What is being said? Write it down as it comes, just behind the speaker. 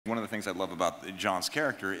One of the things I love about John's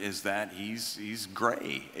character is that he's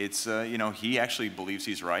gray. It's, you know, he actually believes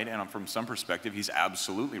he's right, and from some perspective, he's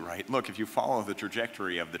absolutely right. Look, if you follow the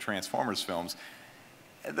trajectory of the Transformers films,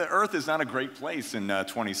 the Earth is not a great place in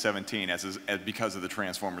 2017 because of the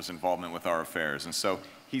Transformers' involvement with our affairs. And so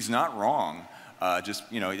he's not wrong.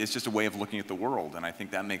 You know, it's just a way of looking at the world, and I think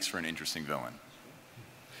that makes for an interesting villain.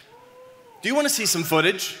 Do you want to see some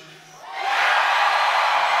footage?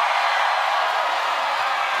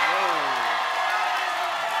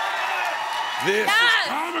 This is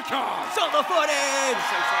Comic-Con! Show the footage!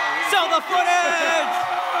 Show the footage!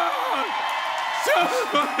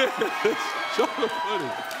 Show the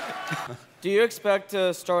footage! Do you expect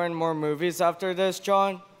to star in more movies after this,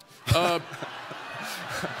 John? The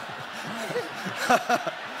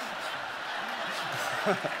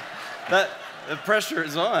pressure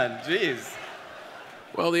is on, jeez.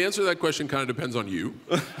 Well, the answer to that question kind of depends on you.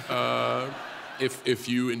 If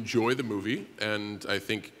you enjoy the movie, and I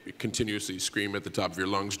think continuously scream at the top of your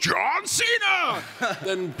lungs, John Cena,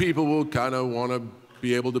 then people will kind of want to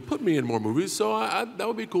be able to put me in more movies, so that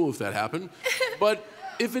would be cool if that happened. But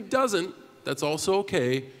if it doesn't, that's also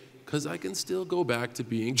okay, because I can still go back to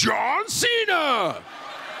being John Cena!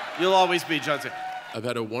 You'll always be John Cena. I've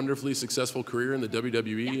had a wonderfully successful career in the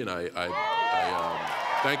WWE, and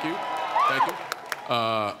thank you.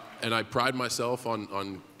 And I pride myself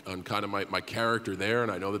on kind of my character there,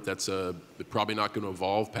 and I know that that's probably not going to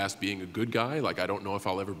evolve past being a good guy. Like, I don't know if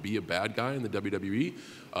I'll ever be a bad guy in the WWE.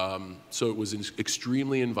 So it was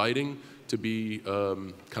extremely inviting to be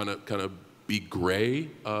kind of be gray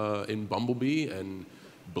in BumbleBee and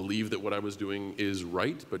believe that what I was doing is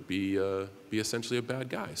right, but be essentially a bad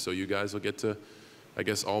guy. So you guys will get to, I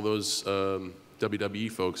guess, all those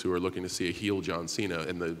WWE folks who are looking to see a heel John Cena,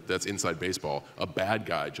 and that's inside baseball, a bad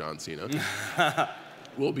guy John Cena.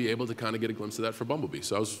 We'll be able to kind of get a glimpse of that for BumbleBee.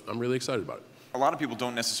 So I'm really excited about it. A lot of people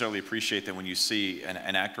don't necessarily appreciate that when you see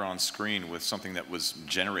an actor on screen with something that was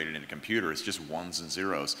generated in a computer, it's just ones and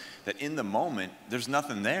zeros, that in the moment, there's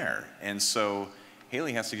nothing there. And so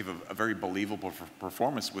Hailee has to give a very believable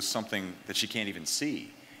performance with something that she can't even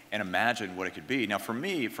see and imagine what it could be. Now, for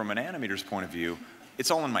me, from an animator's point of view,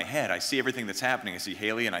 it's all in my head. I see everything that's happening. I see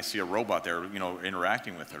Hailee and I see a robot there, you know,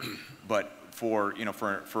 interacting with her. But for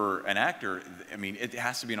an actor, I mean, it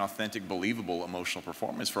has to be an authentic, believable, emotional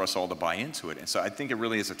performance for us all to buy into it. And so I think it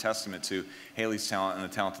really is a testament to Hailee's talent and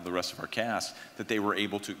the talent of the rest of our cast that they were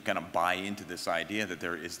able to kind of buy into this idea that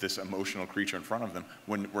there is this emotional creature in front of them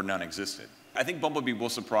where none existed. I think BumbleBee will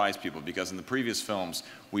surprise people because in the previous films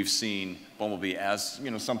we've seen BumbleBee as,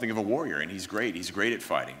 you know, something of a warrior, and he's great at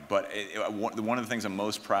fighting. But one of the things I'm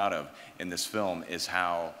most proud of in this film is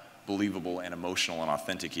how believable and emotional and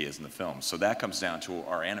authentic he is in the film. So that comes down to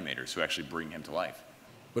our animators who actually bring him to life.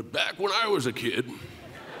 But back when I was a kid,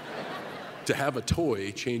 to have a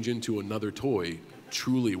toy change into another toy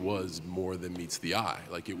truly was more than meets the eye.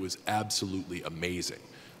 Like, it was absolutely amazing.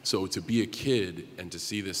 So to be a kid and to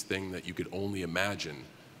see this thing that you could only imagine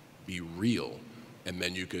be real, and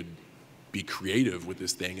then you could be creative with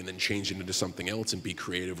this thing and then change it into something else and be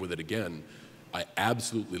creative with it again, I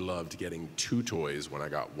absolutely loved getting 2 toys when I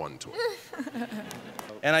got 1 toy.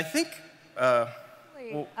 And I think, well,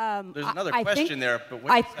 there's another question there, but wait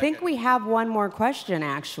a second. I think we have one more question,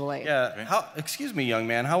 actually. Yeah, okay. Excuse me, young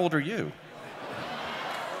man, how old are you?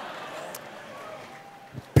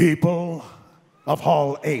 People of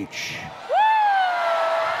Hall H.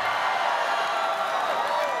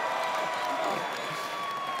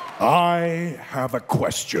 I have a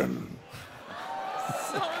question.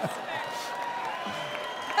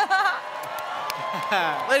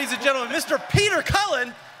 Ladies and gentlemen, Mr. Peter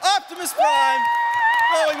Cullen, Optimus Prime,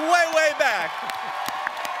 going way, way back.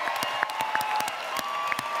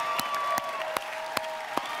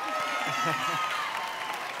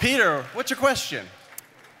 Peter, what's your question?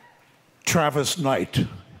 Travis Knight.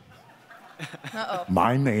 Uh-oh.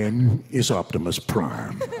 My name is Optimus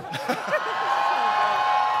Prime.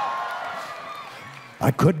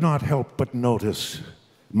 I could not help but notice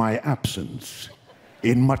my absence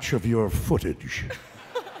in much of your footage.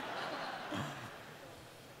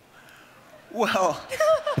 Well,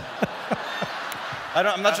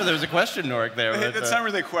 I'm not sure there was a question, Norik, there. But, it's not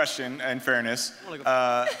really a question, in fairness.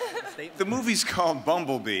 The movie's called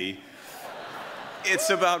BumbleBee. It's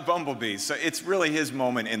about BumbleBee, so it's really his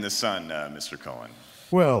moment in the sun, Mr. Cullen.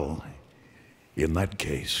 Well, in that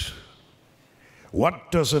case,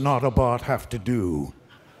 what does an Autobot have to do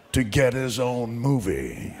to get his own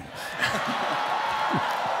movie?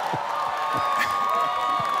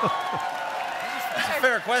 It's a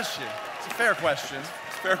fair question. It's a fair question.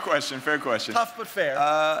 Fair question, fair question. Tough but fair.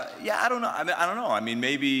 Yeah, I don't know. I don't know. I mean,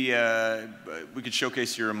 maybe we could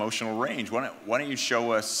showcase your emotional range. Why don't you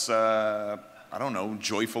show us, I don't know,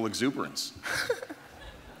 joyful exuberance?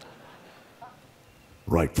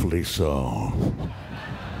 Rightfully so.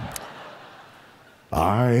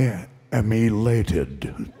 I am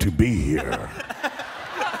elated to be here.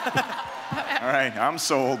 All right, I'm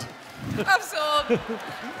sold. I'm sold.